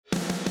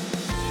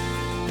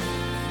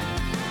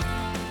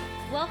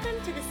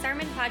Welcome to the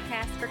Sermon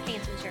Podcast for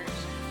Canton Church.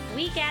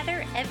 We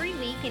gather every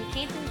week in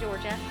Canton,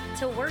 Georgia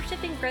to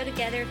worship and grow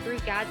together through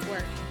God's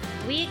Word.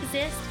 We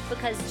exist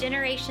because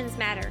generations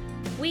matter.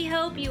 We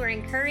hope you are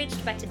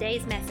encouraged by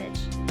today's message.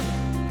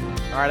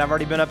 All right, I've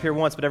already been up here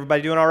once, but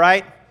everybody doing all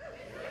right?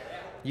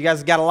 You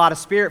guys got a lot of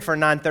spirit for a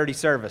 9:30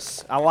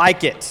 service. I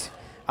like it.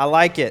 I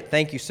like it.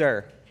 Thank you,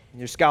 sir.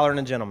 You're a scholar and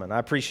a gentleman. I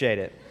appreciate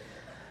it.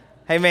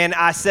 Hey, man,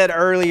 I said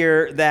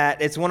earlier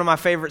that it's one of my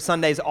favorite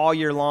Sundays all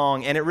year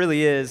long, and it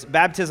really is.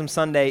 Baptism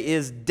Sunday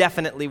is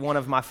definitely one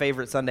of my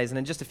favorite Sundays, and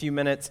in just a few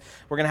minutes,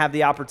 we're going to have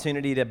the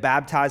opportunity to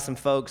baptize some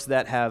folks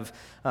that have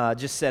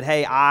just said,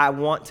 hey, I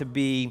want to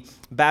be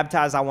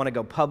baptized. I want to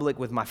go public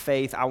with my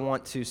faith. I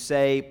want to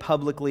say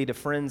publicly to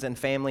friends and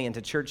family and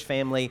to church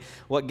family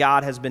what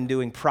God has been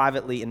doing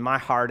privately in my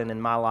heart and in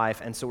my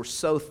life, and so we're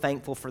so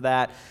thankful for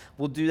that.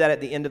 We'll do that at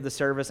the end of the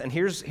service, and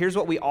here's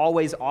what we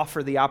always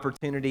offer the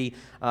opportunity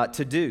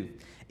to do.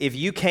 If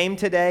you came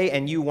today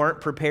and you weren't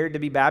prepared to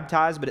be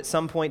baptized, but at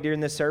some point during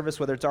this service,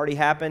 whether it's already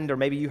happened or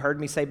maybe you heard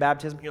me say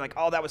baptism, you're like,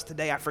 oh, that was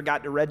today, I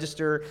forgot to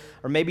register,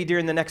 or maybe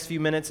during the next few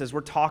minutes as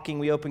we're talking,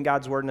 we open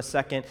God's Word in a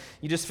second,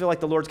 you just feel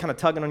like the Lord's kind of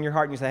tugging on your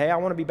heart and you say, hey, I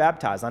want to be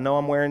baptized. I know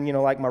I'm wearing,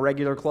 like my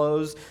regular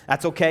clothes.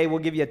 That's okay. We'll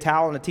give you a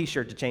towel and a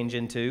t-shirt to change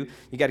into.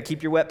 You got to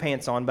keep your wet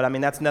pants on, but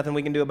that's nothing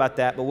we can do about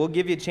that. But we'll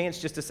give you a chance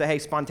just to say, hey,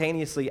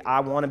 spontaneously,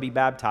 I want to be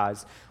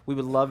baptized. We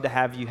would love to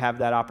have you have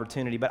that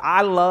opportunity. But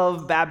I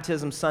love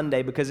Baptism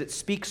Sunday because it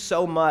speaks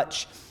so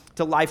much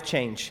to life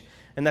change.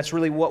 And that's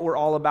really what we're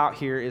all about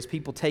here, is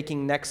people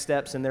taking next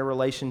steps in their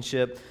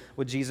relationship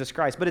with Jesus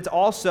Christ. But it's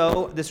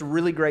also this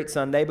really great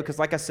Sunday because,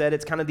 like I said,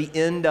 it's kind of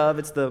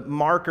it's the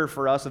marker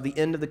for us of the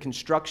end of the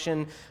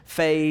construction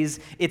phase.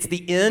 It's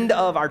the end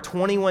of our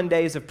 21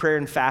 days of prayer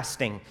and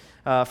fasting.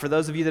 For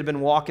those of you that have been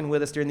walking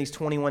with us during these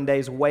 21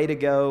 days, way to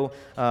go.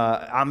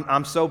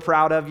 I'm so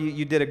proud of you.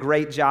 You did a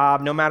great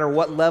job. No matter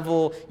what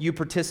level you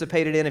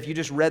participated in, if you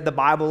just read the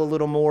Bible a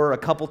little more, a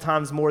couple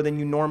times more than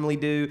you normally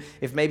do,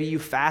 if maybe you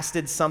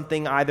fasted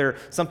something, either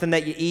something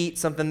that you eat,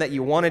 something that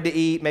you wanted to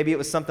eat, maybe it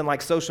was something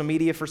like social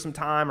media for some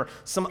time or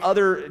some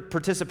other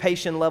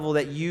participation level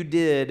that you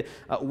did,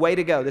 way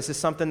to go. This is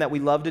something that we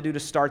love to do to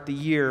start the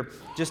year,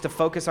 just to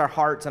focus our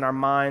hearts and our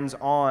minds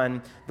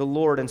on the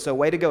Lord. And so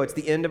way to go. It's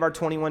the end of our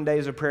 21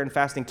 days of prayer and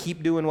fasting.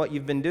 Keep doing what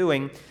you've been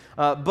doing.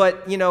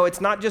 But,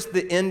 it's not just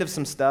the end of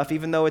some stuff,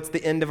 even though it's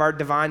the end of our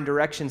Divine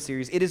Direction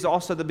series. It is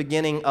also the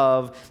beginning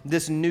of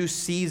this new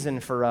season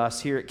for us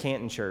here at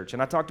Canton Church.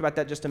 And I talked about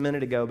that just a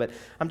minute ago, but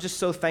I'm just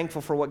so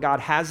thankful for what God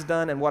has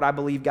done and what I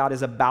believe God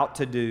is about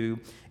to do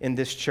in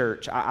this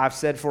church. I've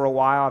said for a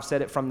while, I've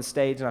said it from the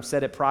stage, and I've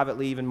said it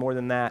privately even more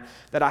than that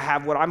I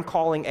have what I'm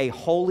calling a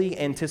holy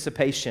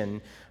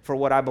anticipation for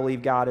what I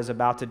believe God is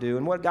about to do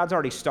and what God's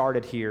already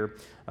started here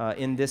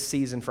in this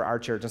season for our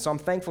church. And so I'm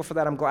thankful for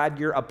that. I'm glad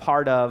you're a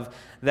part of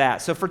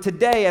that. So for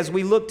today, as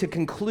we look to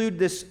conclude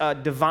this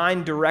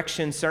Divine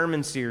Direction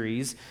sermon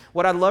series,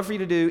 what I'd love for you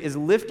to do is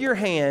lift your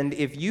hand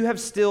if you have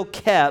still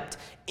kept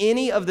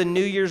any of the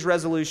New Year's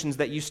resolutions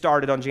that you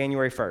started on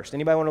January 1st.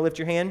 Anybody want to lift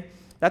your hand?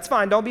 That's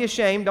fine. Don't be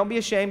ashamed. Don't be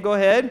ashamed. Go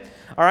ahead.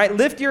 All right.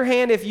 Lift your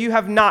hand if you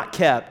have not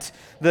kept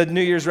the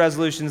New Year's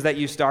resolutions that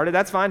you started.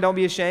 That's fine. Don't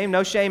be ashamed.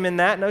 No shame in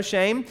that. No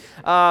shame.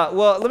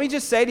 Well, let me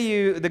just say to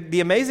you,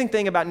 the amazing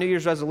thing about New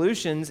Year's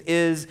resolutions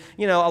is,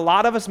 a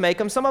lot of us make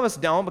them. Some of us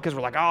don't because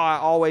we're like, oh, I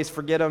always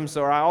forget them,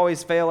 so I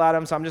always fail at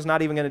them, so I'm just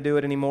not even going to do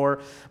it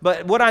anymore.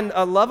 But what I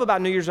love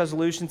about New Year's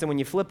resolutions, and when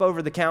you flip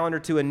over the calendar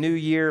to a new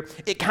year,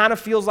 it kind of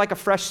feels like a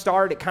fresh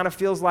start. It kind of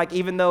feels like,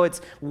 even though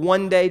it's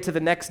one day to the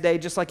next day,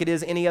 just like it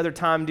is any other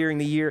time during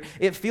the year,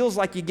 it feels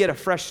like you get a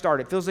fresh start.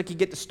 It feels like you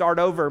get to start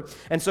over.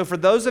 And so for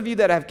those of you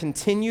that have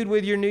continued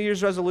with your New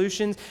Year's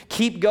resolutions,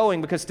 keep going,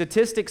 because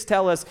statistics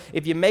tell us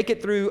if you make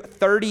it through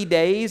 30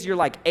 days, you're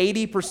like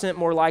 80%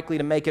 more likely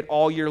to make it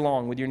all year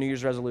long with your New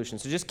Year's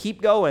resolutions. So just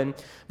keep going.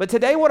 But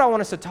today what I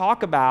want us to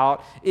talk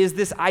about is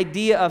this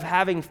idea of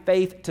having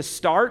faith to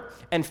start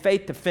and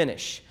faith to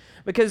finish.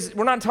 Because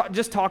we're not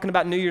just talking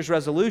about New Year's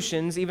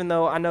resolutions, even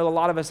though I know a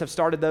lot of us have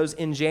started those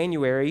in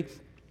January.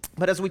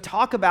 But as we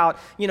talk about,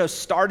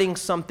 starting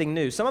something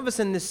new, some of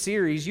us in this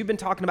series, you've been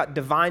talking about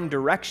divine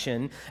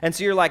direction. And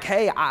so you're like,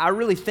 hey, I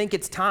really think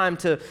it's time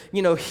to,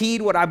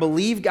 heed what I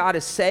believe God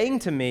is saying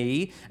to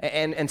me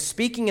and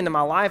speaking into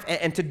my life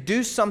and to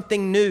do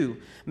something new.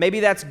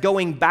 Maybe that's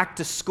going back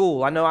to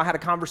school. I know I had a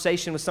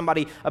conversation with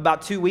somebody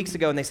about 2 weeks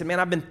ago, and they said, man,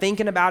 I've been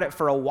thinking about it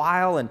for a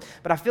while,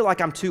 but I feel like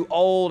I'm too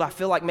old. I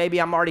feel like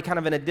maybe I'm already kind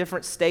of in a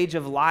different stage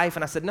of life.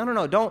 And I said,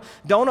 no,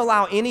 don't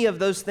allow any of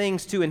those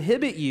things to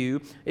inhibit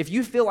you. If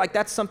you feel like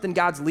that's something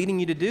God's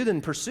leading you to do,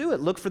 then pursue it.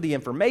 Look for the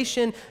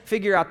information,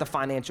 figure out the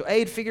financial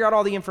aid, figure out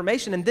all the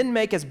information, and then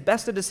make as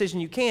best a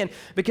decision you can.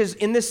 Because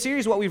in this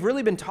series, what we've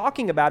really been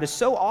talking about is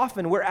so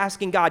often we're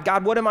asking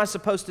God, what am I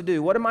supposed to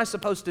do? What am I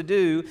supposed to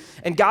do?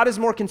 And God is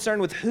more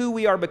concerned with who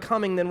we are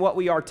becoming than what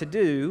we are to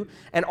do.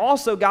 And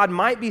also, God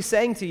might be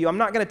saying to you, I'm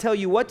not going to tell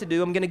you what to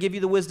do. I'm going to give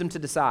you the wisdom to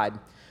decide.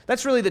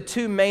 That's really the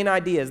two main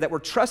ideas, that we're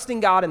trusting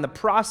God in the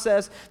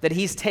process that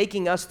he's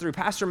taking us through.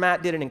 Pastor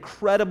Matt did an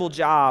incredible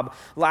job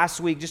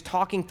last week just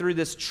talking through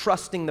this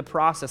trusting the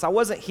process. I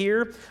wasn't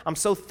here. I'm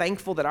so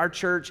thankful that our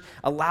church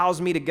allows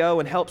me to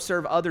go and help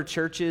serve other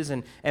churches.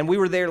 And we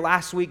were there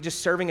last week just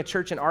serving a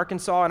church in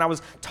Arkansas, and I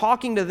was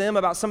talking to them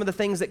about some of the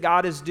things that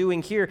God is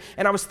doing here.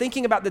 And I was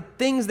thinking about the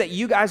things that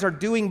you guys are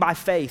doing by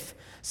faith.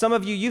 Some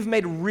of you, you've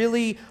made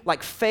really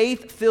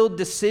faith-filled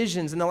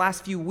decisions in the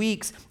last few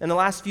weeks and the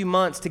last few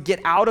months to get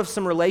out of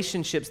some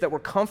relationships that were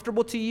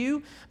comfortable to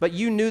you, but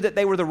you knew that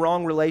they were the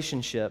wrong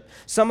relationship.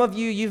 Some of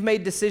you, you've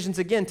made decisions,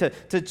 again,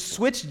 to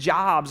switch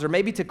jobs or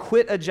maybe to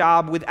quit a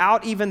job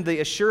without even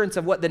the assurance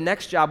of what the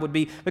next job would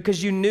be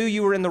because you knew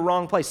you were in the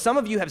wrong place. Some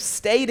of you have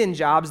stayed in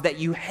jobs that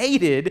you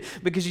hated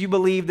because you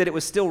believed that it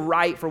was still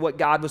right for what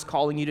God was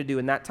calling you to do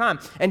in that time.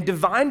 And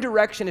divine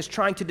direction is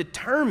trying to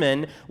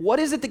determine what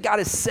is it that God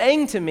is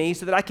saying to me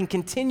so that I can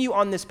continue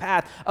on this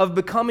path of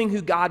becoming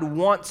who God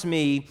wants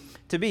me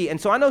to be. And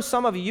so I know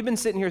some of you, you've been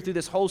sitting here through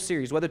this whole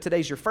series, whether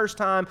today's your first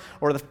time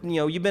or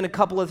you've been a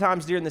couple of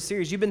times during the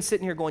series, you've been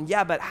sitting here going,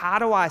 yeah, but how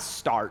do I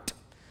start?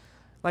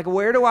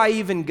 Where do I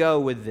even go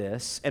with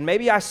this? And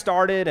maybe I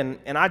started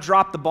and I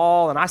dropped the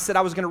ball and I said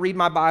I was going to read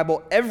my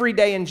Bible every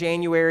day in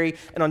January,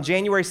 and on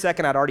January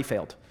 2nd, I'd already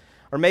failed.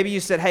 Or maybe you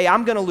said, hey,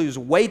 I'm going to lose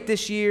weight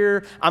this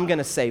year. I'm going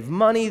to save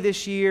money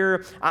this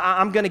year.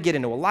 I'm going to get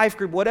into a life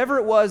group. Whatever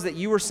it was that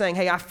you were saying,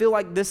 hey, I feel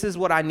like this is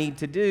what I need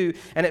to do.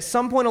 And at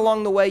some point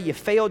along the way, you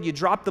failed, you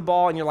dropped the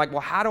ball, and you're like,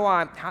 well,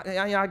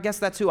 I guess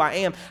that's who I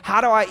am. How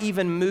do I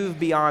even move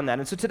beyond that?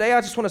 And so today I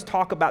just want to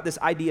talk about this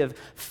idea of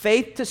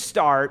faith to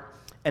start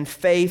and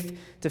faith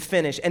to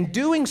finish. And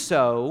doing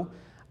so,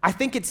 I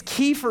think it's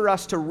key for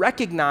us to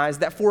recognize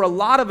that for a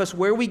lot of us,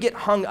 where we get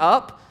hung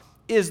up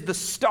is the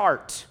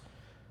start.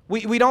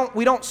 We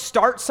don't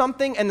start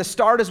something, and the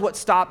start is what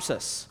stops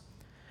us.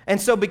 And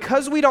so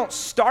because we don't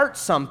start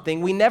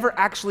something, we never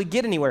actually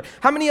get anywhere.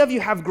 How many of you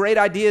have great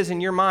ideas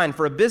in your mind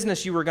for a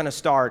business you were going to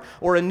start,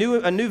 or a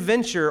new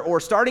venture,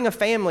 or starting a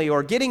family,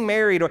 or getting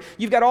married, or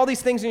you've got all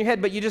these things in your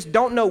head, but you just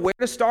don't know where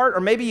to start,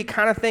 or maybe you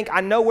kind of think,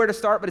 I know where to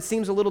start, but it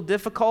seems a little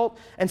difficult,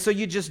 and so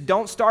you just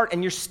don't start,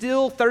 and you're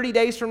still 30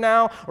 days from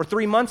now, or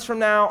 3 months from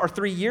now, or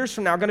 3 years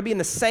from now, going to be in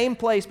the same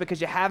place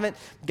because you haven't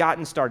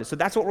gotten started. So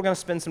that's what we're going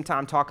to spend some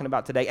time talking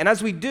about today. And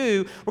as we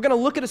do, we're going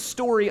to look at a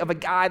story of a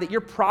guy that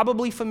you're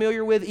probably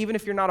familiar with, even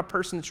if you're not a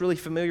person that's really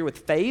familiar with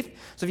faith.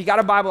 So if you got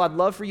a Bible, I'd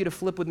love for you to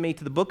flip with me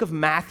to the book of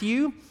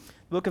Matthew.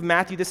 The book of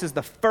Matthew, this is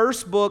the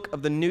first book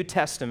of the New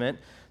Testament.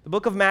 The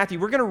book of Matthew,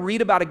 we're going to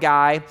read about a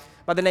guy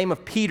by the name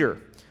of Peter.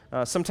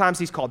 Sometimes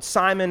he's called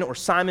Simon or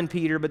Simon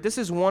Peter, but this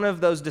is one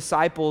of those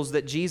disciples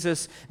that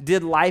Jesus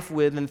did life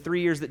with in the 3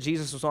 years that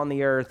Jesus was on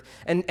the earth.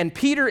 And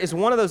Peter is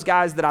one of those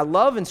guys that I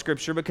love in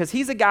Scripture because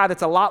he's a guy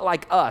that's a lot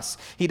like us.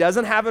 He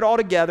doesn't have it all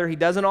together. He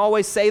doesn't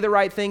always say the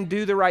right thing,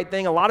 do the right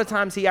thing. A lot of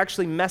times he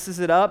actually messes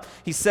it up.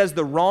 He says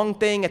the wrong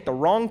thing at the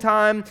wrong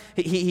time.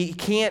 He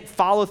can't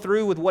follow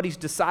through with what he's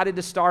decided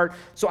to start.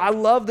 So I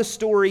love the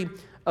story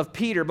of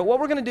Peter. But what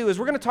we're going to do is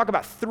we're going to talk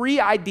about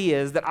 3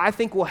 ideas that I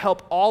think will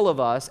help all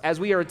of us as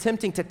we are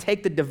attempting to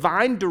take the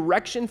divine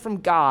direction from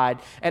God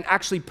and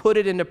actually put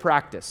it into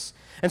practice.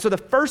 And so the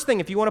first thing,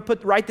 if you want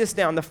to write this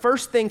down, the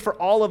first thing for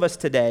all of us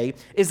today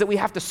is that we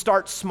have to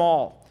start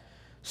small.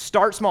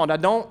 Start small. Now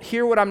don't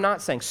hear what I'm not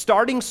saying.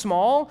 Starting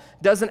small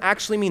doesn't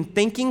actually mean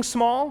thinking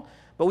small,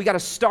 but we got to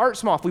start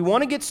small. If we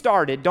want to get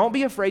started, don't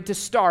be afraid to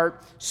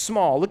start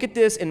small. Look at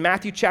this in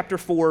Matthew chapter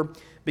 4,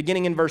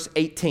 beginning in verse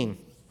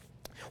 18.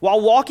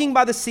 While walking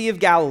by the Sea of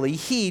Galilee,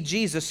 he,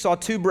 Jesus, saw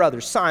 2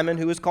 brothers, Simon,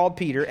 who is called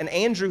Peter, and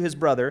Andrew, his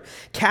brother,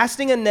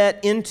 casting a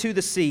net into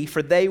the sea,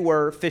 for they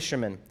were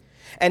fishermen.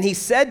 And he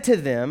said to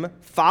them,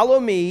 "Follow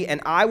me, and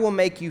I will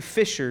make you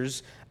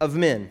fishers of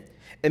men."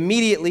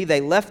 Immediately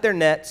they left their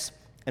nets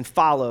and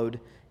followed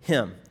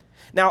him.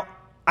 Now,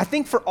 I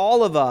think for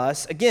all of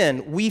us,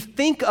 again, we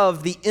think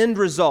of the end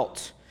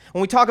result.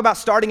 When we talk about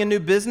starting a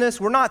new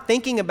business, we're not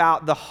thinking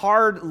about the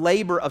hard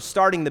labor of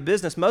starting the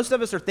business. Most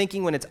of us are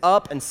thinking when it's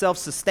up and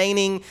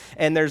self-sustaining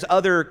and there's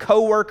other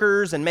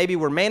coworkers and maybe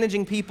we're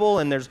managing people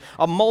and there's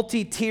a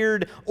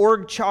multi-tiered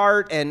org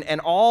chart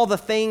and all the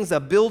things, a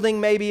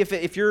building maybe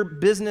if your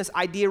business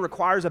idea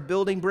requires a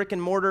building, brick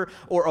and mortar,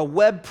 or a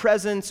web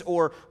presence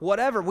or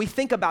whatever. We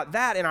think about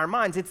that in our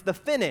minds. It's the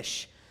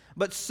finish.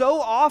 But so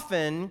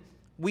often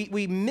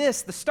we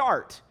miss the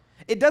start.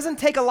 It doesn't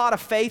take a lot of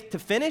faith to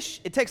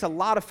finish. It takes a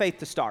lot of faith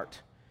to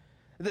start.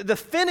 The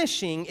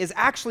finishing is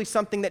actually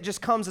something that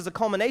just comes as a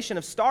culmination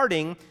of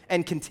starting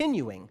and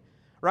continuing,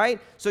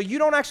 right? So you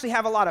don't actually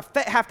have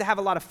to have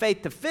a lot of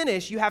faith to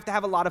finish. You have to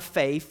have a lot of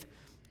faith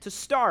to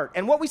start.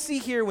 And what we see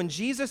here when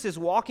Jesus is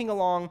walking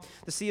along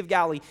the Sea of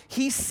Galilee,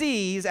 he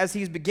sees, as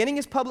he's beginning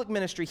his public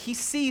ministry, he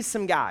sees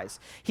some guys.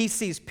 He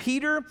sees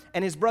Peter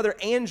and his brother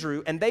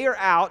Andrew, and they are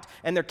out,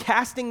 and they're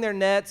casting their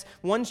nets.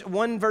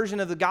 One version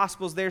of the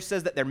Gospels there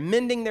says that they're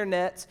mending their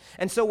nets.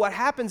 And so what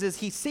happens is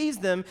he sees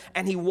them,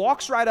 and he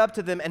walks right up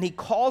to them, and he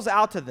calls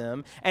out to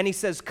them, and he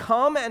says,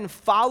 "Come and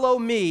follow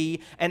me,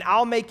 and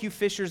I'll make you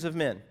fishers of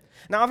men."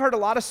 Now, I've heard a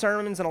lot of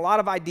sermons and a lot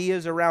of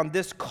ideas around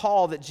this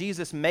call that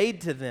Jesus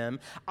made to them.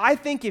 I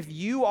think if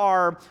you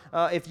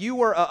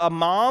were a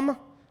mom,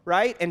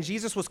 right, and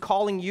Jesus was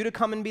calling you to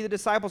come and be the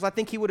disciples, I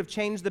think he would have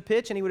changed the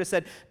pitch and he would have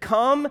said,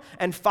 come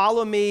and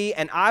follow me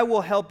and I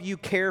will help you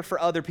care for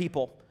other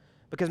people.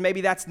 Because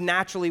maybe that's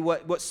naturally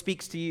what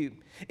speaks to you.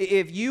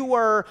 If you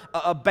were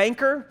a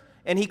banker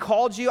and he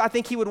called you, I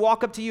think he would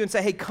walk up to you and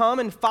say, hey, come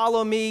and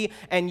follow me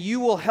and you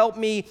will help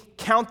me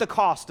count the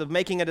cost of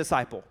making a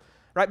disciple.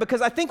 Right?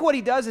 Because I think what he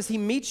does is he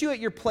meets you at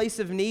your place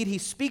of need, he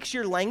speaks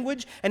your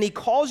language, and he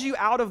calls you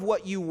out of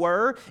what you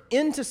were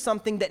into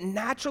something that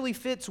naturally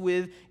fits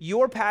with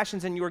your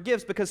passions and your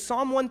gifts, because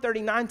Psalm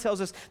 139 tells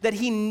us that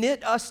he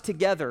knit us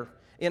together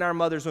in our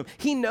mother's womb.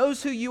 He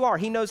knows who you are.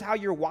 He knows how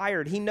you're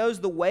wired. He knows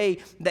the way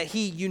that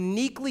he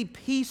uniquely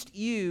pieced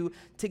you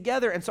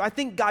together. And so I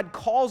think God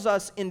calls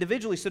us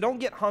individually. So don't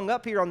get hung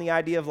up here on the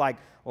idea of like,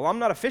 well, I'm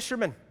not a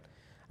fisherman.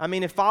 I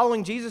mean, if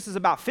following Jesus is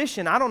about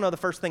fishing, I don't know the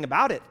first thing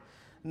about it.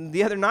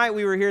 The other night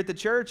we were here at the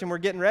church and we're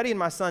getting ready, and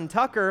my son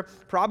Tucker,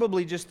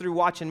 probably just through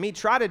watching me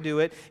try to do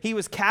it, he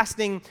was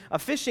casting a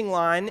fishing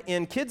line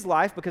in Kids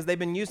Life because they've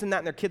been using that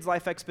in their Kids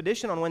Life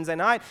expedition on Wednesday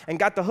night, and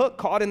got the hook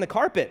caught in the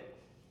carpet.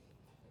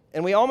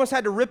 And we almost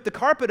had to rip the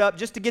carpet up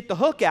just to get the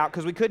hook out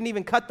because we couldn't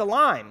even cut the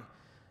line.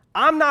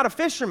 I'm not a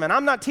fisherman.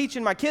 I'm not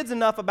teaching my kids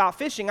enough about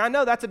fishing. I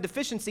know that's a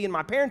deficiency in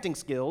my parenting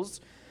skills.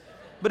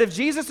 But if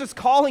Jesus is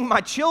calling my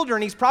children,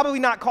 he's probably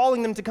not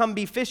calling them to come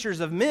be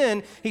fishers of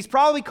men. He's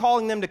probably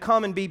calling them to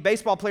come and be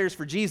baseball players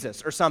for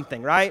Jesus or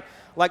something, right?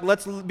 Like,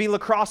 let's be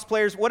lacrosse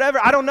players, whatever.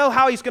 I don't know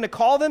how he's going to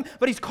call them,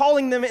 but he's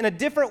calling them in a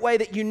different way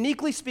that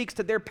uniquely speaks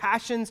to their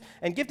passions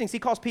and giftings. He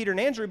calls Peter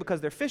and Andrew,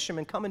 because they're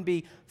fishermen, come and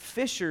be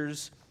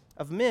fishers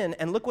of men.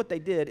 And look what they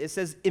did. It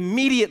says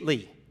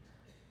immediately,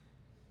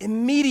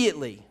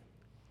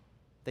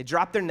 they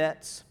dropped their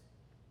nets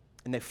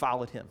and they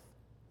followed him.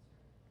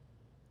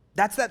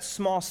 That's that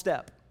small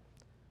step.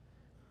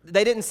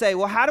 They didn't say,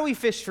 well, how do we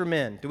fish for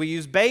men? Do we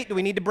use bait? Do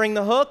we need to bring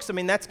the hooks? I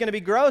mean, that's going to be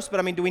gross,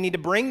 but I mean, do we need to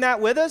bring that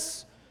with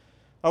us?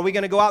 Are we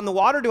going to go out in the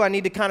water? Do I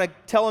need to kind of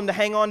tell them to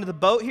hang on to the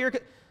boat here?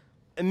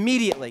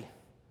 Immediately.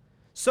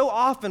 So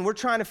often we're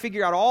trying to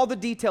figure out all the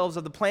details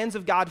of the plans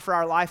of God for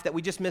our life that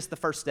we just miss the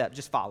first step.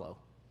 Just follow.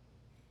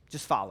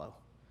 Just follow.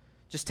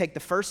 Just take the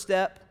first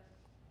step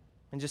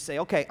and just say,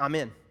 okay, I'm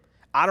in.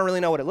 I don't really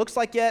know what it looks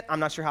like yet. I'm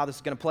not sure how this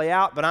is going to play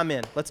out, but I'm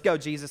in. Let's go,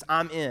 Jesus.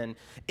 I'm in.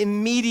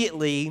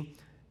 Immediately,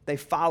 they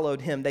followed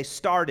him. They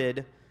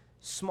started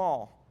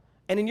small.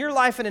 And in your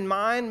life and in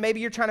mine, maybe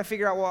you're trying to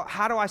figure out, well,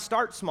 how do I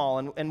start small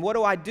and what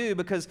do I do?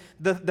 Because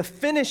the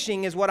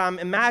finishing is what I'm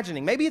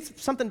imagining. Maybe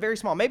it's something very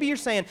small. Maybe you're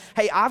saying,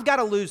 hey, I've got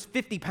to lose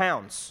 50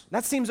 pounds.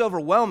 That seems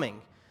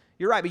overwhelming.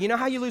 You're right, but you know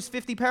how you lose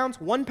 50 pounds?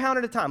 1 pound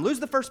at a time. Lose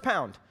the first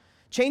pound.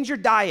 Change your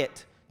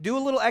diet. Do a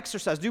little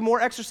exercise. Do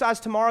more exercise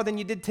tomorrow than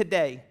you did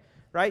today.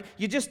 Right?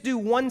 You just do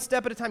one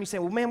step at a time. You say,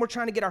 well, man, we're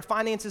trying to get our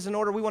finances in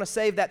order. We want to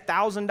save that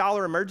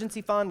 $1,000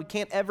 emergency fund. We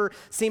can't ever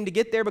seem to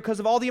get there because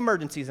of all the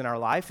emergencies in our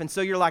life. And so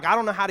you're like, I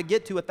don't know how to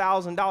get to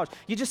 $1,000.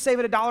 You just save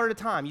it $1 at a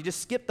time. You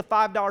just skip the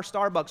 $5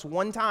 Starbucks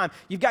one time.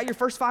 You've got your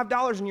first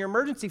 $5 in your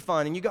emergency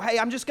fund, and you go, hey,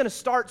 I'm just going to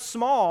start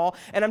small,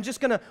 and I'm just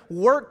going to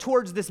work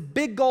towards this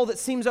big goal that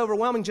seems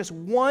overwhelming, just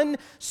one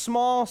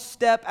small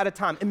step at a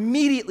time.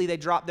 Immediately, they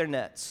dropped their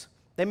nets.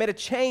 They made a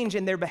change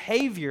in their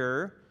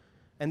behavior,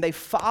 and they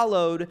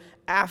followed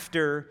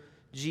after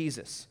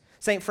Jesus.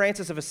 St.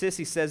 Francis of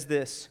Assisi says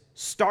this: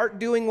 start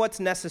doing what's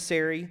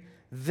necessary,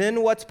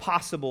 then what's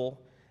possible,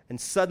 and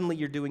suddenly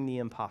you're doing the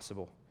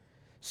impossible.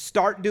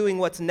 Start doing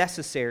what's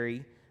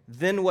necessary,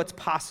 then what's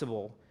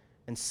possible,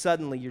 and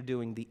suddenly you're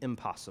doing the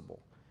impossible.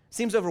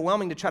 Seems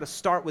overwhelming to try to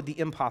start with the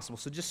impossible,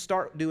 so just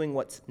start doing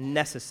what's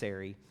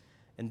necessary,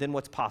 and then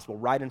what's possible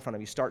right in front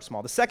of you. Start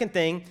small. The second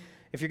thing,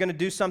 if you're going to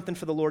do something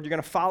for the Lord, you're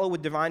going to follow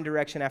with divine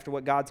direction after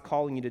what God's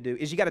calling you to do,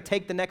 is you got to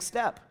take the next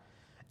step.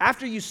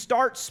 After you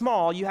start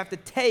small, you have to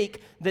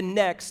take the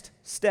next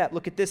step.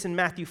 Look at this in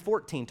Matthew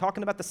 14,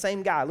 talking about the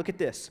same guy. Look at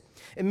this.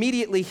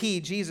 Immediately he,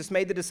 Jesus,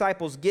 made the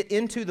disciples get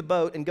into the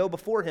boat and go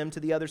before him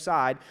to the other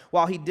side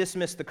while he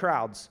dismissed the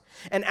crowds.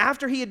 And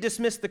after he had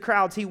dismissed the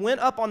crowds, he went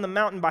up on the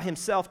mountain by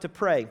himself to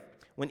pray.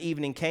 When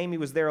evening came, he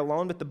was there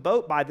alone, but the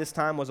boat by this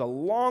time was a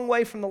long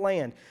way from the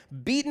land,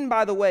 beaten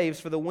by the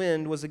waves, for the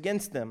wind was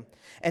against them.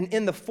 And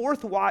in the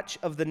fourth watch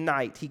of the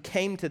night, he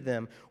came to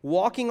them,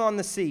 walking on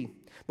the sea.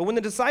 But when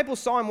the disciples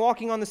saw him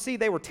walking on the sea,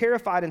 they were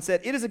terrified and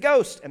said, "It is a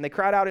ghost," and they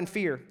cried out in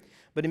fear.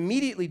 But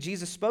immediately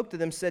Jesus spoke to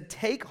them, said,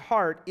 "Take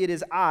heart, it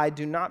is I,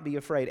 do not be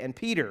afraid." And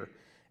Peter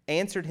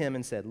answered him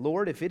and said,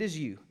 "Lord, if it is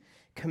you,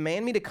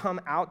 command me to come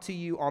out to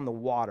you on the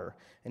water."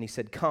 And he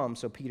said, "Come."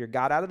 So Peter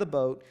got out of the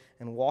boat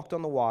and walked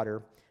on the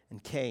water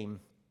and came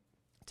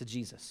to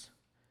Jesus.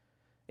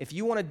 If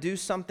you want to do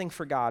something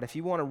for God, if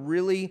you want to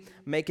really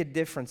make a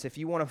difference, if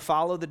you want to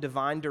follow the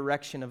divine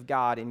direction of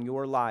God in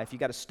your life, you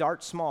got to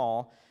start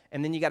small,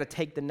 and then you got to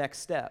take the next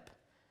step.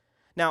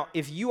 Now,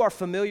 if you are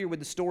familiar with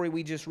the story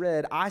we just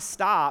read, I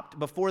stopped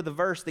before the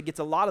verse that gets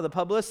a lot of the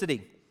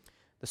publicity.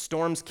 The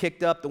storms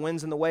kicked up, the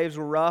winds and the waves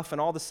were rough, and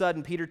all of a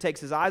sudden, Peter takes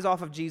his eyes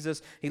off of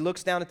Jesus, he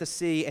looks down at the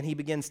sea, and he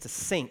begins to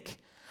sink.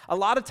 A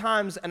lot of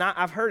times, and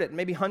I've heard it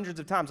maybe hundreds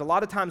of times, a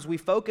lot of times we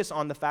focus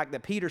on the fact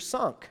that Peter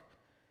sunk.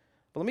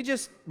 But let me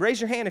just raise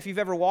your hand if you've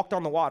ever walked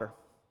on the water.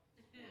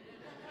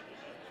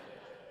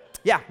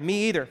 Yeah,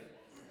 me either.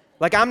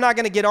 Like, I'm not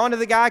going to get onto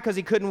the guy because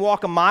he couldn't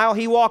walk a mile.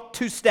 He walked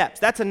 2 steps.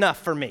 That's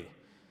enough for me,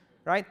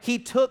 right? He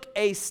took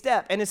a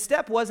step, and his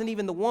step wasn't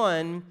even the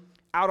one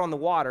out on the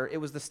water. It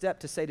was the step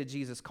to say to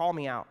Jesus, call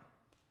me out.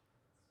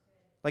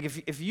 Like,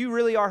 if you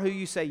really are who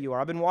you say you are,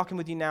 I've been walking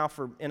with you now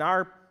for, in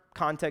our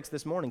context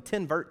this morning,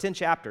 10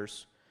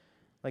 chapters.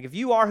 Like, if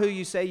you are who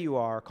you say you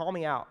are, call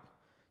me out.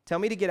 Tell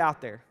me to get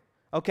out there.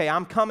 Okay,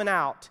 I'm coming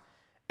out.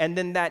 And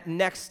then that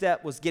next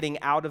step was getting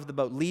out of the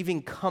boat,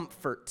 leaving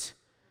comfort.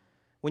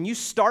 When you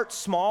start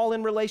small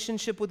in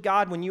relationship with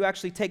God, when you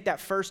actually take that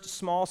first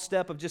small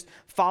step of just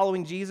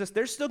following Jesus,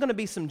 there's still going to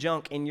be some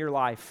junk in your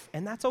life,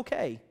 and that's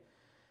okay.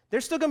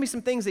 There's still going to be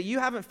some things that you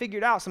haven't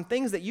figured out, some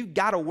things that you've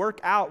got to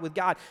work out with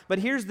God. But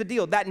here's the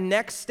deal. That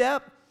next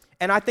step,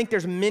 and I think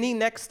there's many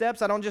next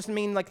steps. I don't just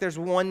mean like there's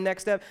one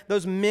next step.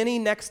 Those many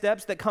next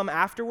steps that come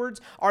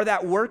afterwards are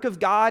that work of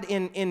God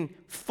in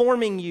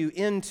forming you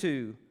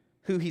into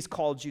who He's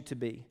called you to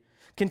be.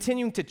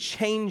 Continuing to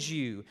change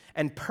you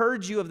and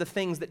purge you of the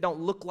things that don't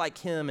look like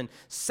Him and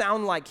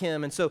sound like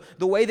Him. And so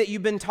the way that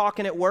you've been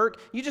talking at work,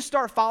 you just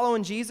start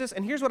following Jesus.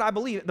 And here's what I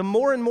believe. The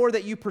more and more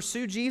that you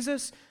pursue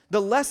Jesus,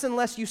 the less and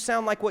less you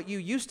sound like what you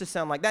used to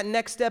sound like. That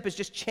next step is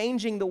just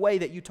changing the way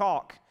that you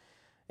talk.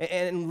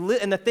 And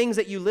the things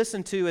that you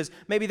listen to is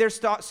maybe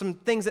there's some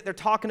things that they're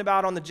talking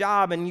about on the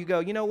job, and you go,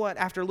 you know what?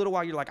 After a little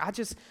while, you're like,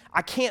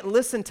 I can't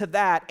listen to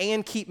that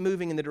and keep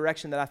moving in the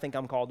direction that I think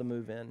I'm called to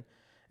move in.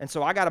 And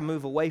so I got to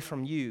move away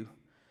from you.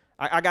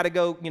 I got to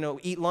go,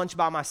 eat lunch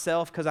by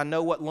myself because I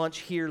know what lunch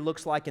here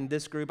looks like in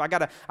this group. I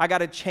got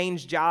to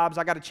change jobs.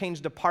 I got to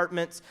change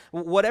departments,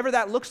 whatever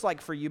that looks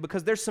like for you,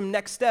 because there's some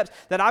next steps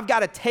that I've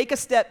got to take a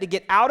step to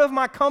get out of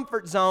my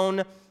comfort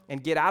zone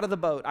and get out of the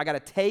boat. I got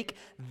to take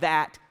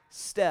that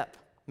step.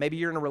 Maybe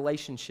you're in a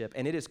relationship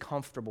and it is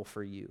comfortable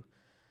for you.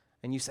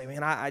 And you say, man,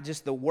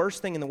 the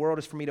worst thing in the world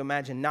is for me to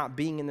imagine not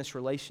being in this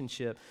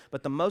relationship.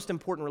 But the most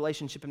important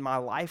relationship in my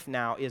life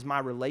now is my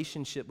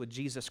relationship with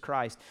Jesus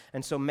Christ.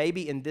 And so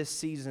maybe in this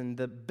season,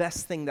 the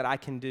best thing that I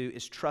can do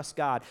is trust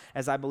God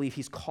as I believe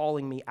He's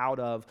calling me out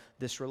of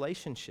this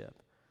relationship.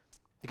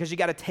 Because you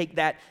got to take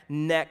that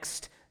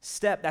next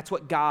step. That's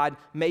what God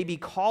may be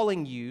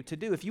calling you to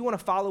do. If you want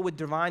to follow with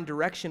divine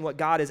direction, what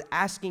God is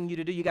asking you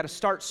to do, you got to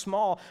start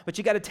small, but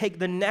you got to take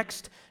the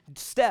next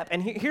step.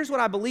 And here's what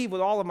I believe with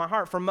all of my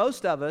heart. For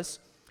most of us,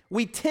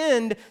 we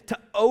tend to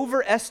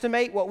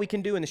overestimate what we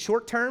can do in the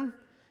short term,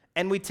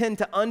 and we tend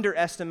to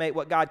underestimate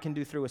what God can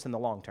do through us in the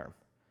long term.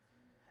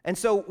 And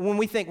so when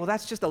we think, well,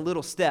 that's just a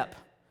little step.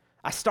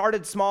 I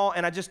started small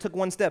and I just took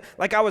one step.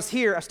 Like I was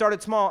here, I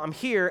started small, I'm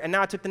here, and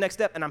now I took the next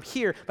step and I'm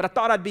here, but I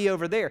thought I'd be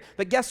over there.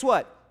 But guess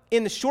what?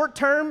 In the short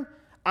term,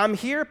 I'm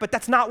here, but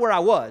that's not where I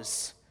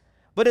was.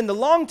 But in the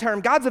long term,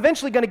 God's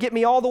eventually going to get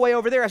me all the way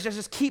over there. I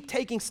just keep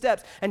taking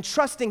steps and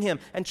trusting Him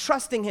and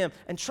trusting Him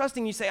and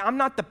trusting. You say, I'm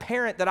not the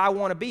parent that I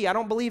want to be. I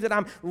don't believe that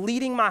I'm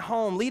leading my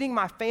home, leading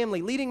my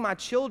family, leading my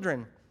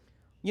children.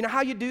 You know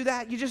how you do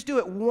that? You just do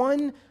it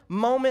one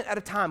moment at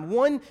a time,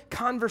 one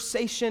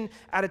conversation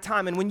at a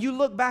time. And when you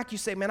look back, you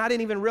say, man, I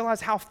didn't even realize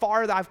how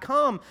far I've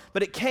come.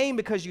 But it came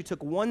because you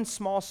took one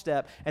small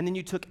step, and then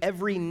you took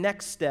every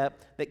next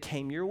step that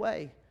came your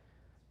way.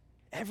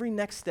 Every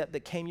next step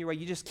that came your way.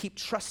 You just keep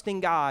trusting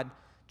God,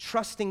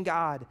 trusting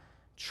God,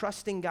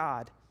 trusting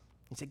God.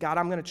 You say, God,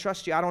 I'm going to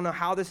trust you. I don't know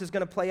how this is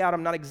going to play out.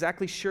 I'm not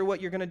exactly sure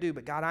what you're going to do.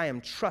 But God, I am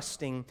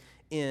trusting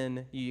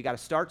in you. You got to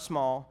start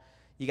small.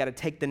 You got to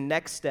take the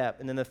next step.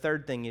 And then the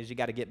third thing is you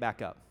got to get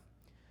back up.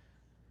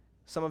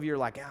 Some of you are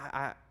like,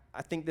 I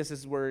think this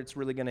is where it's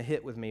really going to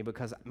hit with me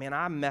because, man,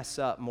 I mess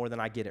up more than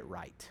I get it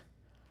right.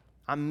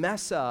 I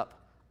mess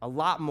up a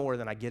lot more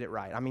than I get it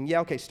right. I mean,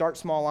 yeah, okay, start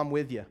small, I'm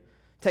with you.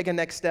 Take a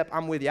next step,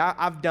 I'm with you.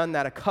 I've done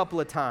that a couple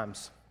of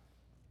times.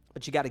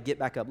 But you got to get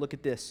back up. Look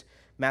at this,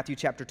 Matthew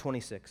chapter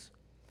 26.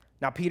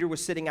 Now Peter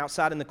was sitting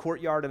outside in the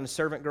courtyard, and a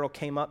servant girl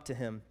came up to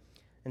him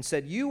and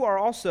said, you are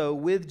also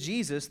with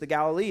Jesus the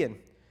Galilean.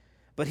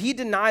 But he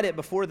denied it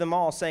before them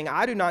all, saying,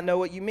 I do not know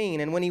what you mean.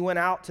 And when he went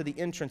out to the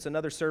entrance,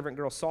 another servant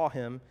girl saw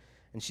him,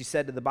 and she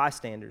said to the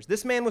bystanders,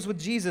 this man was with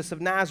Jesus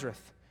of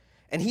Nazareth.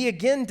 And he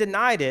again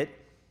denied it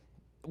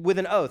with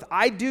an oath,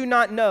 I do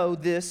not know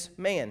this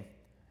man.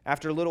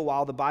 After a little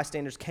while, the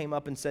bystanders came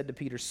up and said to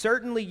Peter,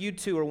 certainly you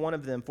too are one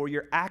of them, for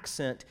your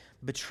accent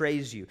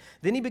betrays you.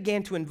 Then he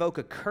began to invoke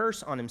a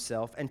curse on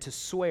himself and to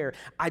swear,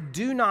 I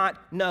do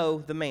not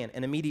know the man.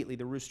 And immediately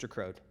the rooster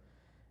crowed.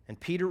 And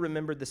Peter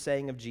remembered the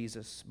saying of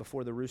Jesus,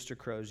 before the rooster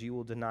crows, you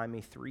will deny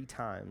me 3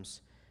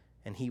 times.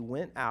 And he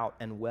went out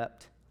and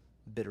wept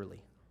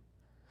bitterly.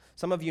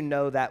 Some of you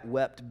know that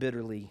wept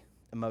bitterly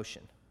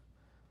emotion.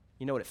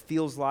 You know what it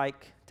feels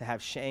like to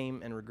have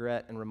shame and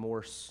regret and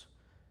remorse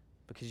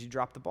because you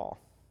dropped the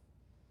ball.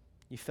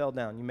 You fell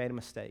down. You made a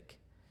mistake.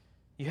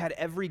 You had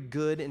every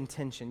good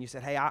intention. You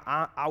said, hey,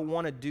 I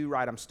want to do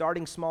right. I'm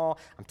starting small.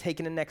 I'm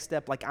taking the next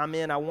step. Like, I'm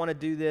in. I want to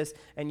do this.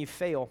 And you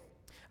fail.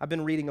 I've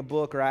been reading a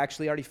book, or I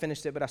actually already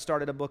finished it, but I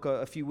started a book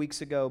a few weeks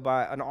ago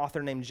by an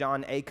author named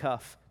Jon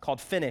Acuff called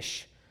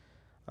Finish.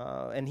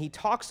 And he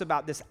talks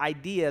about this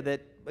idea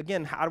that,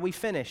 again, how do we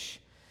finish?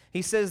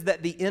 He says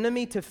that the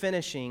enemy to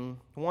finishing,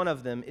 one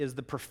of them, is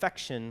the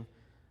perfection,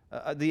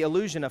 the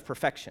illusion of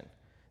perfection.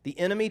 The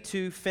enemy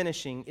to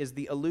finishing is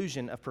the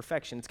illusion of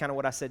perfection. It's kind of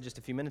what I said just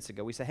a few minutes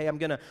ago. We say, hey, I'm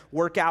going to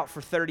work out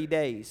for 30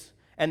 days.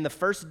 And the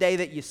first day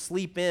that you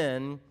sleep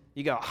in,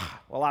 you go,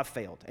 well, I've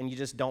failed. And you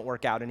just don't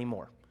work out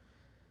anymore.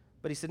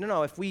 But he said,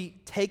 no, if we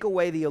take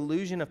away the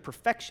illusion of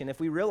perfection, if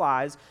we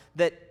realize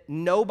that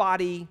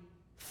nobody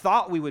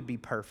thought we would be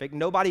perfect,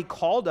 nobody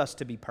called us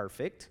to be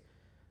perfect,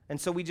 and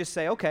so we just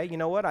say, okay, you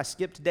know what? I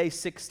skipped day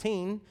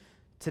 16.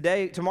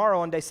 Tomorrow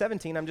on day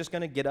 17, I'm just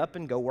going to get up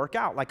and go work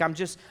out. Like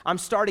I'm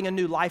starting a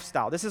new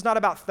lifestyle. This is not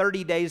about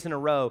 30 days in a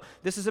row.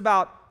 This is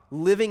about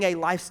living a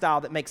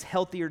lifestyle that makes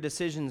healthier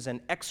decisions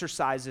and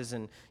exercises.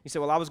 And you say,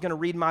 well, I was going to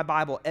read my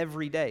Bible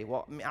every day.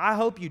 Well, I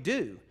hope you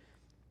do.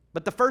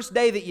 But the first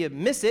day that you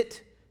miss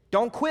it,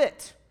 don't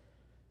quit.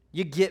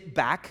 You get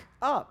back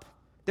up.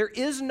 There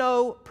is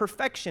no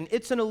perfection.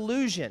 It's an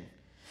illusion.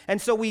 And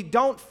so we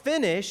don't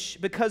finish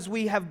because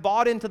we have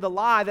bought into the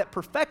lie that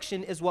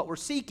perfection is what we're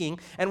seeking.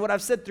 And what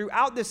I've said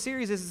throughout this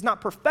series is it's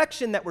not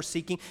perfection that we're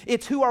seeking,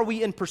 it's who are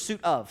we in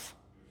pursuit of.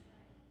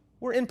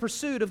 We're in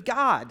pursuit of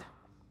God.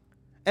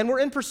 And we're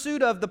in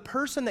pursuit of the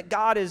person that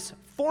God is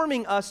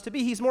forming us to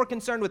be. He's more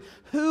concerned with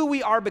who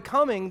we are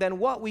becoming than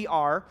what we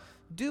are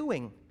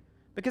doing.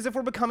 Because if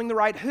we're becoming the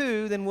right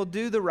who, then we'll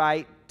do the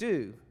right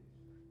do.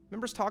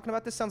 Remember us talking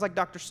about this? Sounds like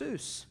Dr.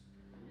 Seuss.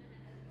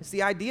 It's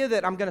the idea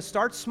that I'm going to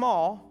start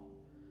small,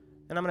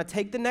 and I'm going to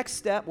take the next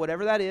step,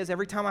 whatever that is.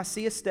 Every time I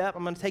see a step,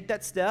 I'm going to take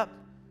that step.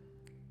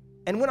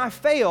 And when I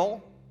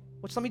fail,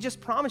 which let me just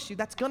promise you,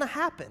 that's going to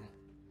happen.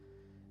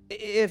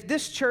 If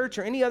this church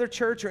or any other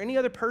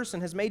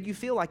person has made you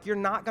feel like you're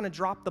not going to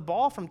drop the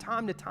ball from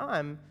time to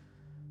time,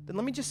 then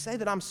let me just say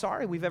that I'm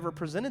sorry we've ever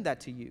presented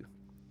that to you.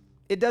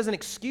 It doesn't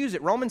excuse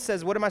it. Romans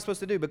says, what am I supposed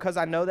to do? Because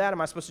I know that,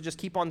 am I supposed to just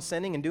keep on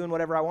sinning and doing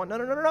whatever I want?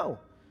 No.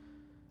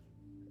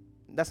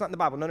 That's not in the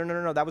Bible.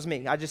 No. That was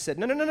me. I just said,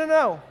 no.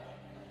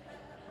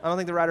 I don't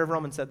think the writer of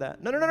Romans said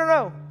that. No.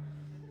 No,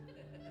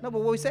 but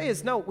what we say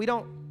is, no, we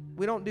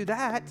don't do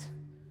that.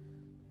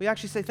 We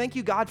actually say, thank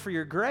you, God, for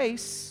your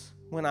grace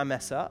when I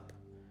mess up.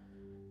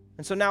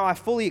 And so now I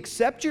fully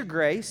accept your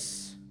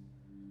grace,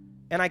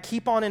 and I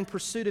keep on in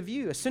pursuit of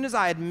you. As soon as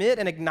I admit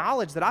and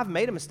acknowledge that I've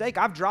made a mistake,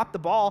 I've dropped the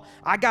ball,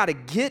 I got to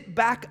get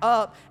back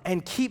up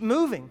and keep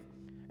moving.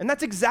 And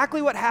that's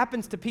exactly what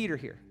happens to Peter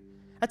here.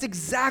 That's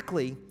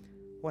exactly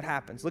what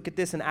happens. Look at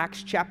this in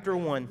Acts chapter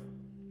 1,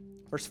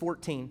 verse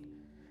 14.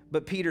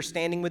 But Peter,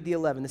 standing with the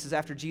 11, this is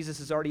after Jesus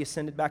has already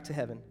ascended back to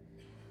heaven,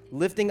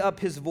 lifting up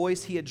his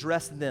voice, he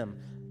addressed them,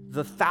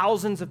 the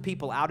thousands of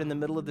people out in the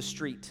middle of the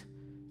street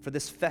for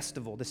this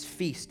festival, this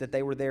feast that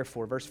they were there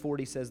for. Verse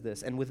 40 says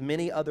this, and with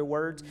many other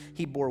words,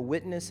 he bore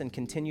witness and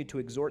continued to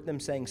exhort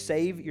them, saying,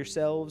 save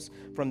yourselves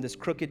from this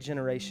crooked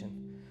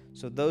generation.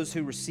 So those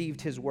who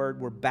received his word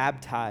were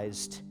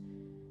baptized,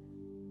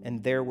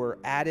 and there were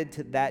added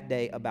to that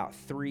day about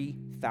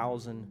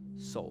 3,000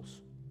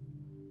 souls.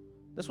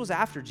 This was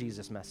after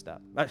Jesus messed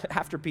up,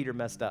 after Peter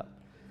messed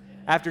up,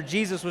 after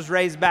Jesus was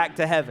raised back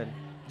to heaven.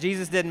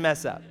 Jesus didn't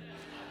mess up.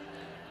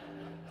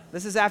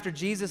 This is after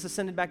Jesus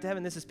ascended back to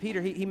heaven. This is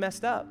Peter. He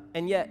messed up.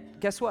 And yet,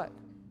 guess what?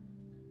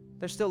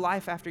 There's still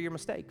life after your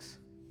mistakes.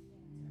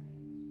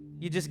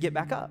 You just get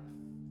back up.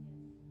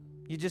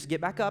 You just get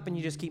back up and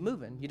you just keep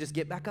moving. You just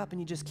get back up and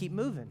you just keep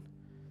moving.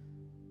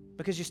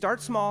 Because you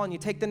start small and you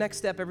take the next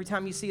step. Every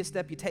time you see a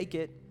step, you take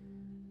it.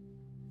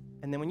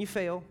 And then when you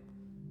fail,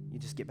 you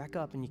just get back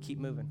up and you keep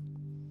moving.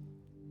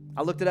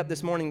 I looked it up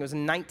this morning. It was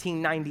in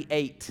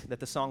 1998 that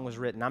the song was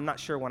written. I'm not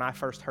sure when I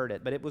first heard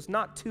it, but it was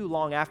not too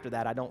long after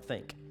that, I don't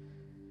think.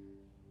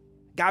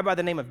 A guy by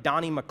the name of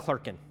Donnie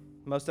McClurkin.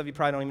 Most of you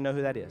probably don't even know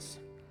who that is.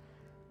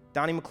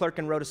 Donnie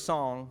McClurkin wrote a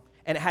song,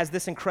 and it has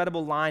this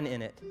incredible line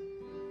in it.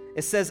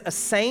 It says, a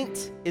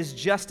saint is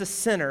just a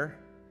sinner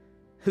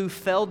who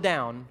fell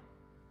down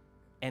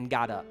and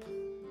got up.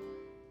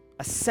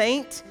 A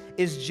saint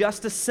is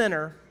just a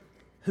sinner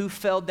who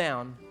fell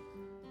down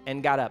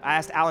and got up. I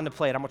asked Alan to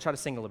play it. I'm going to try to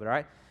sing a little bit, all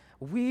right?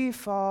 We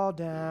fall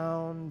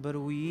down, but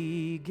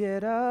we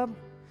get up.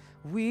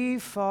 We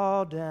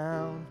fall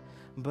down,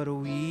 but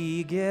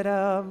we get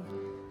up.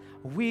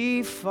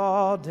 We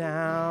fall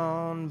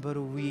down, but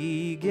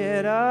we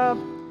get up.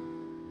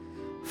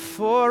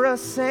 For a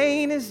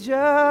saint is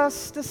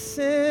just a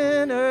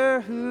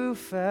sinner who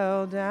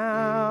fell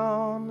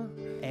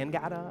down and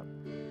got up.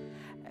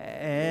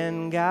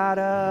 And got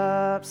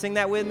up. Sing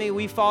that with me.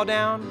 We fall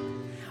down.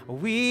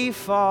 We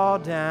fall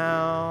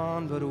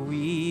down, but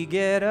we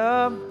get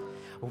up.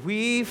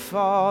 We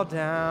fall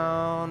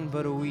down,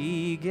 but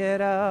we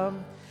get up.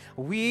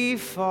 We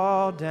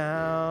fall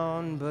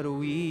down, but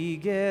we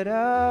get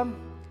up.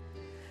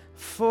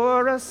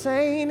 For a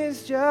saint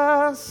is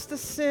just a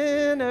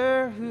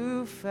sinner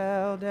who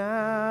fell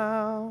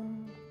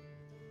down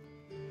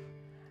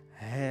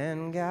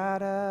and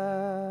got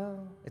up.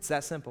 It's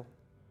that simple.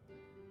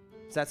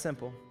 It's that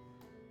simple.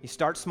 You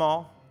start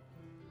small.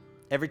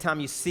 Every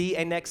time you see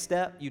a next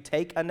step, you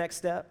take a next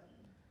step.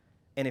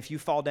 And if you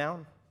fall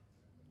down,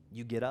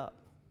 you get up.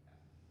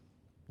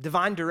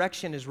 Divine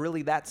direction is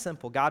really that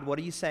simple. God, what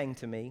are you saying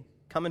to me?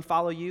 Come and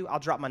follow you. I'll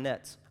drop my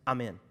nets.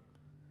 I'm in.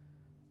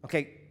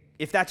 Okay,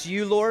 if that's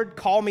you, Lord,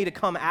 call me to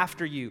come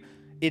after you.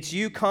 It's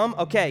you, come.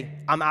 Okay,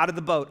 I'm out of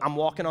the boat. I'm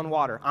walking on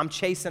water. I'm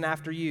chasing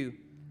after you.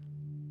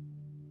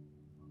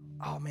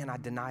 Oh, man, I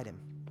denied him.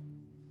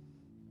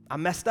 I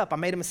messed up. I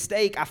made a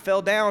mistake. I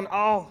fell down.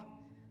 Oh,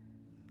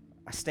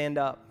 I stand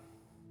up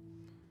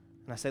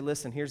and I say,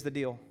 listen, here's the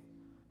deal.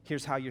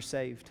 Here's how you're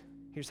saved.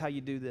 Here's how you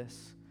do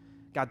this.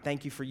 God,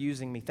 thank you for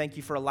using me. Thank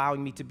you for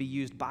allowing me to be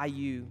used by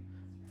you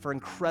for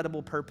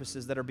incredible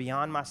purposes that are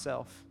beyond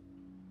myself.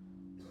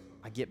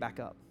 I get back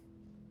up.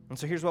 And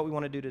so here's what we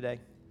want to do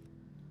today.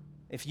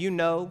 If you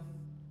know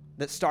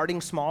that starting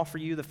small for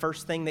you, the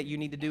first thing that you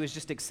need to do is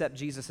just accept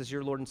Jesus as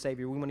your Lord and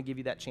Savior, we want to give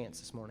you that chance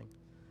this morning.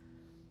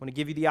 I want to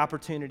give you the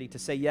opportunity to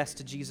say yes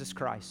to Jesus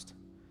Christ,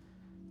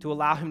 to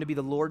allow him to be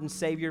the Lord and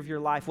Savior of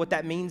your life. What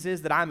that means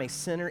is that I'm a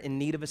sinner in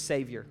need of a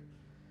Savior.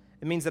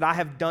 It means that I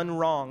have done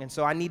wrong, and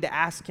so I need to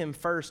ask him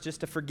first just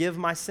to forgive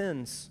my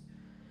sins.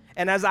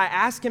 And as I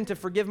ask him to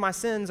forgive my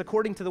sins,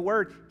 according to the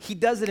word, he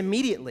does it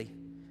immediately.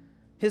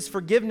 His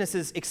forgiveness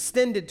is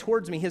extended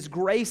towards me. His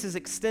grace is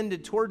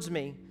extended towards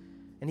me.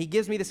 And he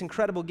gives me this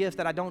incredible gift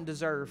that I don't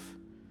deserve.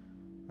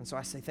 And so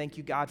I say, thank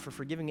you, God, for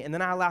forgiving me. And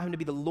then I allow him to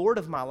be the Lord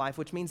of my life,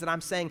 which means that I'm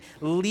saying,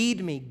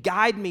 lead me,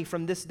 guide me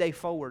from this day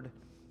forward.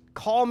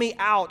 Call me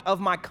out of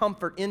my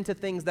comfort into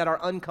things that are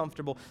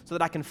uncomfortable so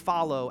that I can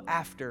follow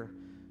after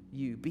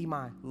you. Be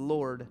my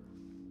Lord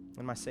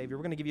and my Savior.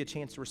 We're going to give you a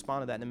chance to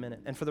respond to that in a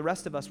minute. And for the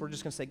rest of us, we're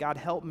just going to say, God,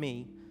 help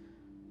me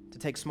to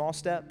take small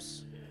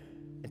steps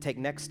and take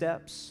next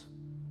steps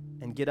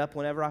and get up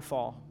whenever I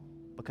fall,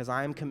 because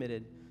I am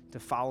committed to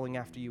following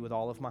after you with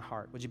all of my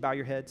heart. Would you bow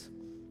your heads?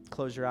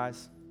 Close your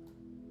eyes.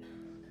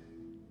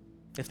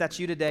 If that's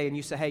you today and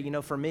you say, hey,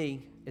 for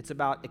me, it's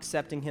about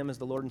accepting him as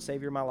the Lord and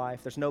Savior of my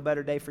life. There's no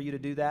better day for you to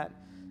do that.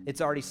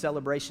 It's already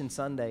Celebration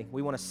Sunday.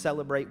 We want to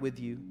celebrate with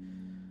you.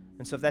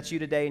 And so if that's you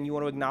today and you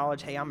want to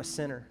acknowledge, hey, I'm a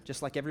sinner,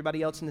 just like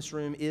everybody else in this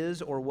room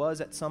is or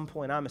was at some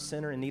point, I'm a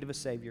sinner in need of a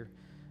Savior.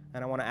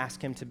 And I want to ask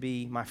him to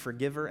be my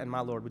forgiver and my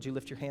Lord. Would you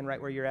lift your hand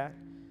right where you're at?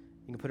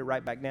 You can put it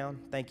right back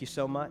down. Thank you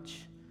so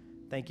much.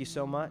 Thank you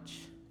so much.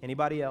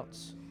 Anybody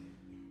else?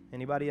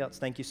 Anybody else?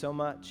 Thank you so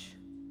much.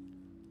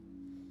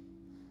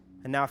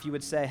 And now if you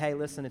would say, hey,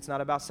 listen, it's not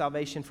about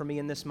salvation for me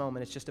in this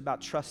moment. It's just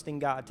about trusting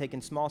God,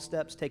 taking small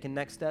steps, taking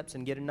next steps,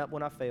 and getting up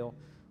when I fail.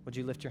 Would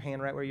you lift your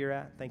hand right where you're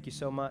at? Thank you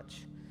so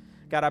much.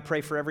 God, I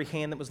pray for every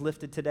hand that was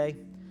lifted today.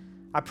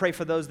 I pray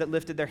for those that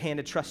lifted their hand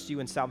to trust you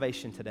in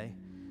salvation today.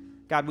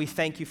 God, we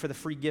thank you for the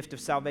free gift of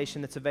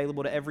salvation that's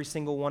available to every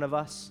single one of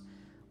us.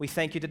 We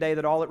thank you today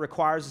that all it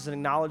requires is an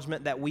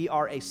acknowledgement that we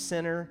are a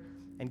sinner,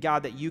 and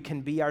God, that you can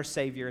be our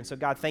Savior. And so,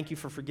 God, thank you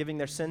for forgiving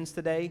their sins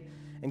today.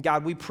 And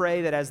God, we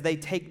pray that as they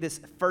take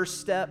this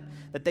first step,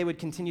 that they would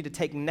continue to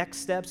take next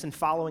steps in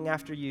following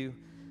after you.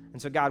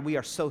 And so, God, we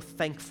are so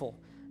thankful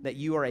that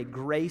you are a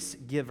grace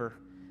giver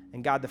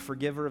and, God, the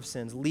forgiver of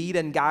sins. Lead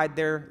and guide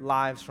their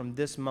lives from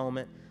this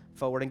moment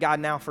forward. And God,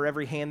 now for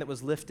every hand that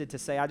was lifted to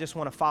say, I just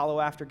want to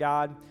follow after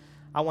God.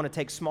 I want to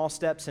take small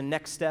steps and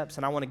next steps,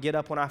 and I want to get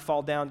up when I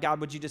fall down. God,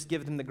 would you just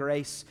give them the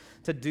grace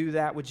to do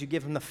that? Would you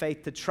give them the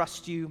faith to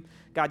trust you?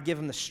 God, give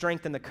them the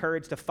strength and the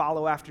courage to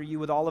follow after you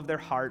with all of their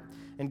heart.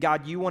 And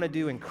God, you want to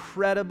do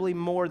incredibly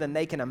more than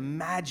they can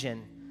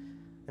imagine.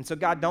 And so,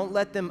 God, don't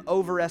let them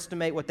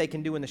overestimate what they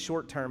can do in the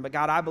short term. But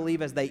God, I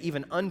believe as they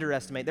even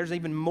underestimate, there's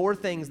even more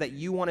things that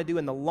you want to do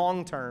in the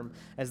long term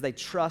as they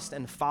trust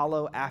and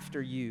follow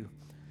after you.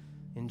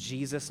 In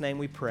Jesus' name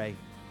we pray.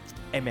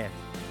 Amen.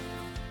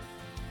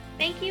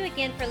 Thank you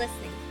again for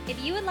listening.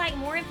 If you would like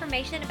more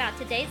information about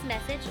today's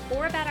message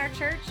or about our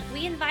church,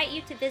 we invite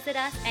you to visit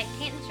us at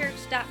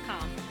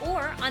cantonchurch.com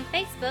or on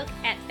Facebook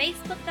at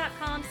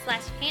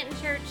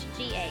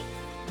facebook.com/cantonchurchga.